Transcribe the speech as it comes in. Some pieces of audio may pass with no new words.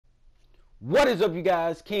What is up, you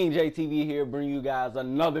guys? KiingJayyyTv here, bringing you guys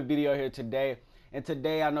another video here today. And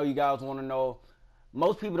today, I know you guys want to know.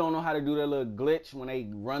 Most people don't know how to do that little glitch when they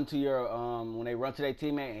run to your their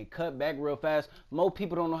teammate and cut back real fast. Most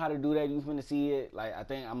people don't know how to do that. You finna see it. Like, I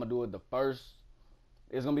think I'm gonna do it the first.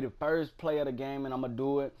 It's gonna be the first play of the game, and I'm gonna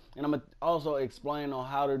do it. And I'm gonna also explain on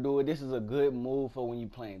how to do it. This is a good move for when you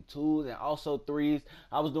playing twos and also threes.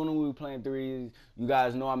 I was doing it when we were playing threes. You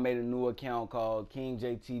guys know I made a new account called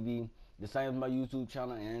KiingJayyyTv. The same as my YouTube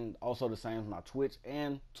channel, and also the same as my Twitch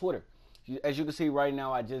and Twitter. As you can see right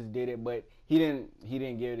now, I just did it, but he didn't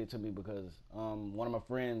give it to me because one of my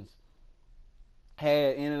friends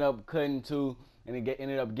had ended up cutting to, and it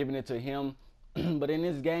ended up giving it to him. But in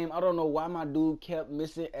this game, I don't know why my dude kept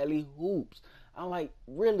missing alley hoops. I'm like,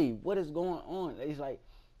 really, what is going on? He's like,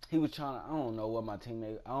 he was trying to, I don't know what my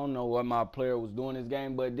teammate, I don't know what my player was doing this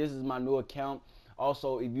game, but this is my new account.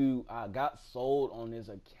 Also, I got sold on this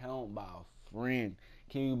account by a friend.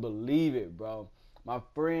 Can you believe it, bro? My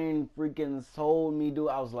friend freaking sold me, dude.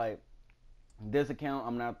 I was like, this account,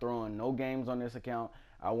 I'm not throwing no games on this account.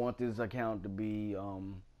 I want this account to be,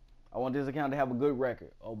 I want this account to have a good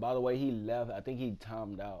record. Oh, by the way, he left. I think he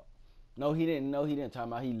timed out. No, he didn't. No, he didn't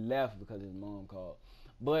time out. He left because his mom called.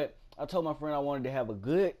 But I told my friend I wanted to have a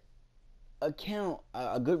good account,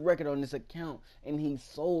 a good record on this account, and he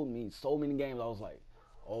sold me so many games. I was like,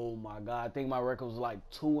 oh my god. I think my record was like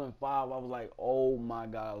 2-5. I was like, oh my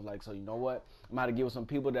god. I was like, so you know what, I'm about to give some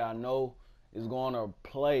people that I know is going to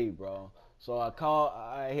play, bro. So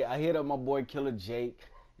I hit up my boy Killer Jake,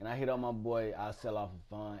 and I hit up my boy I Sell Off of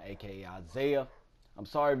Fun, aka Isaiah. I'm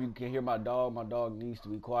sorry if you can hear my dog needs to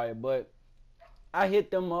be quiet, but I hit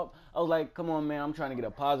them up. I was like, come on, man, I'm trying to get a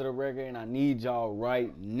positive record, and I need y'all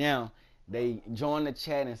right now. They joined the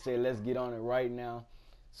chat and said, let's get on it right now.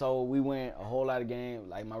 So we went a whole lot of games.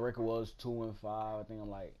 Like, my record was 2-5. I think I'm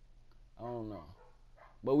like, I don't know.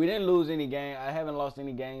 But we didn't lose any game. I haven't lost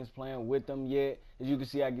any games playing with them yet. As you can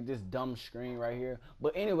see, I get this dumb screen right here.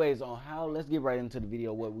 But anyways, let's get right into the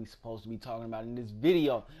video, what we supposed to be talking about in this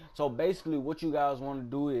video. So basically, what you guys want to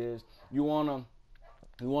do is you want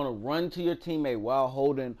to run to your teammate while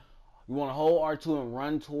holding. You want to hold R2 and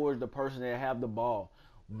run towards the person that have the ball.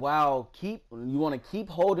 You want to keep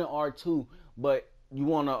holding R2, but you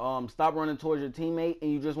want to stop running towards your teammate, and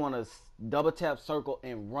you just want to double tap circle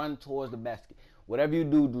and run towards the basket. Whatever you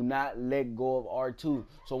do, do not let go of R2.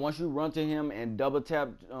 So once you run to him and double tap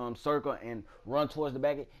circle and run towards the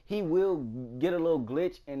basket, he will get a little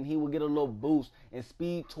glitch and he will get a little boost and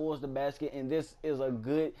speed towards the basket. And this is a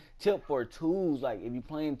good tip for twos. Like, if you're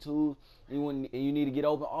playing twos and you need to get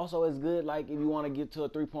open. Also, it's good like if you want to get to a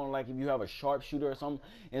three-pointer, like if you have a sharpshooter or something,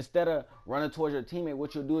 instead of running towards your teammate,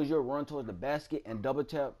 what you'll do is you'll run towards the basket and double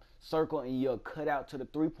tap circle, and you'll cut out to the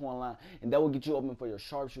three-point line, and that will get you open for your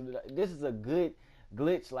sharpshooter. This is a good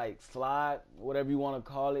glitch, like slide, whatever you want to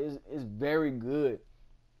call it. It's very good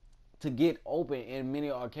to get open in many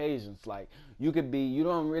occasions. Like,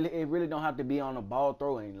 it really don't have to be on a ball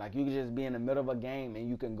throwing. Like, you can just be in the middle of a game and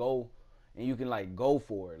you can go and you can like go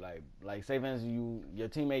for it. Like say for instance, your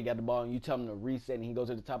teammate got the ball and you tell him to reset and he goes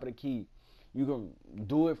to the top of the key. You can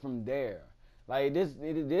do it from there. Like,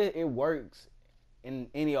 it works in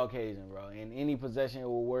any occasion, bro. In any possession, it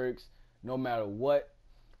works no matter what.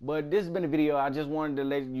 But this has been a video. I just wanted to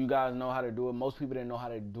let you guys know how to do it. Most people didn't know how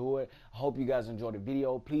to do it. I hope you guys enjoyed the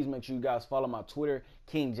video. Please make sure you guys follow my Twitter,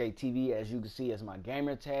 KiingJayyyTv, as you can see as my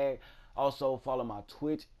gamer tag. Also follow my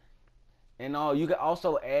Twitch. And you can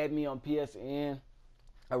also add me on PSN.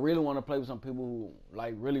 I really want to play with some people who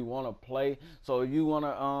like really want to play. So if you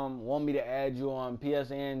want me to add you on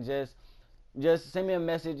PSN, just send me a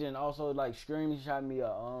message, and also like screenshot me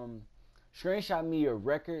your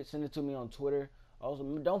record, send it to me on Twitter. Also,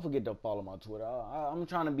 don't forget to follow my Twitter. I'm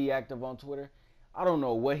trying to be active on Twitter. I don't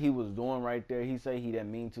know what he was doing right there. He said he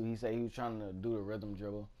didn't mean to. He said he was trying to do the rhythm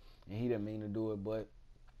dribble, and he didn't mean to do it. But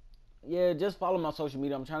yeah, just follow my social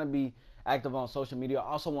media. I'm trying to be active on social media. I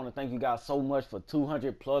also want to thank you guys so much for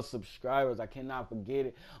 200 plus subscribers. I cannot forget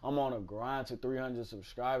it. I'm on a grind to 300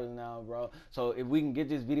 subscribers now, bro. So if we can get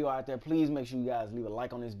this video out there, please make sure you guys leave a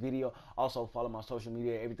like on this video. Also follow my social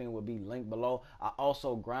media. Everything will be linked below. I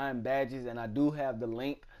also grind badges, and I do have the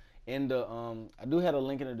link in the I do have a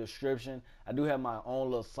link in the description. I do have my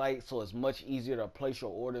own little site, so it's much easier to place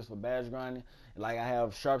your orders for badge grinding. Like, I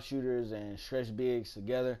have sharpshooters and stretch bigs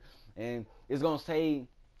together, and it's gonna say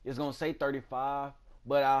 35,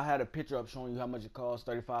 but I'll have a picture up showing you how much it costs.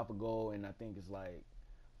 35 for gold, and I think it's like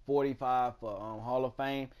 45 for Hall of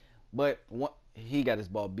Fame. But he got his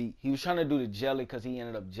ball beat. He was trying to do the jelly because he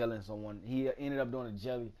ended up jelling someone. He ended up doing a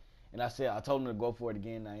jelly, and I told him to go for it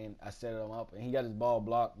again. I set him up, and he got his ball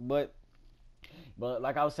blocked. But But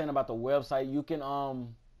like I was saying about the website, you can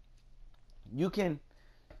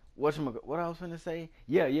what I was gonna say?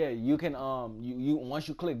 Yeah, you can you once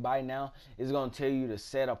you click buy now, it's gonna tell you to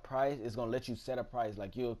set a price. It's gonna let you set a price.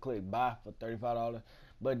 Like you'll click buy for $35,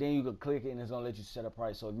 but then you could click it and it's gonna let you set a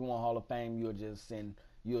price. So if you want Hall of Fame,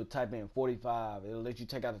 you'll type in 45. It'll let you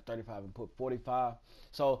take out the 35 and put 45.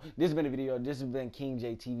 So this has been a video. This has been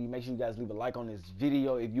KiingJayyyTv. Make sure you guys leave a like on this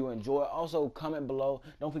video if you enjoy it. Also comment below.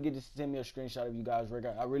 Don't forget to send me a screenshot if you guys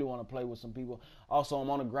record. I really want to play with some people. Also, I'm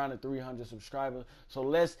on the ground at 300 subscribers. So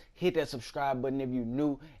let's hit that subscribe button if you're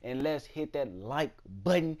new, and let's hit that like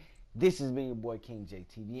button. This has been your boy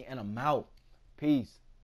KiingJayyyTv, and I'm out. Peace.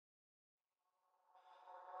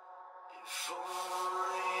 If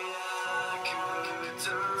only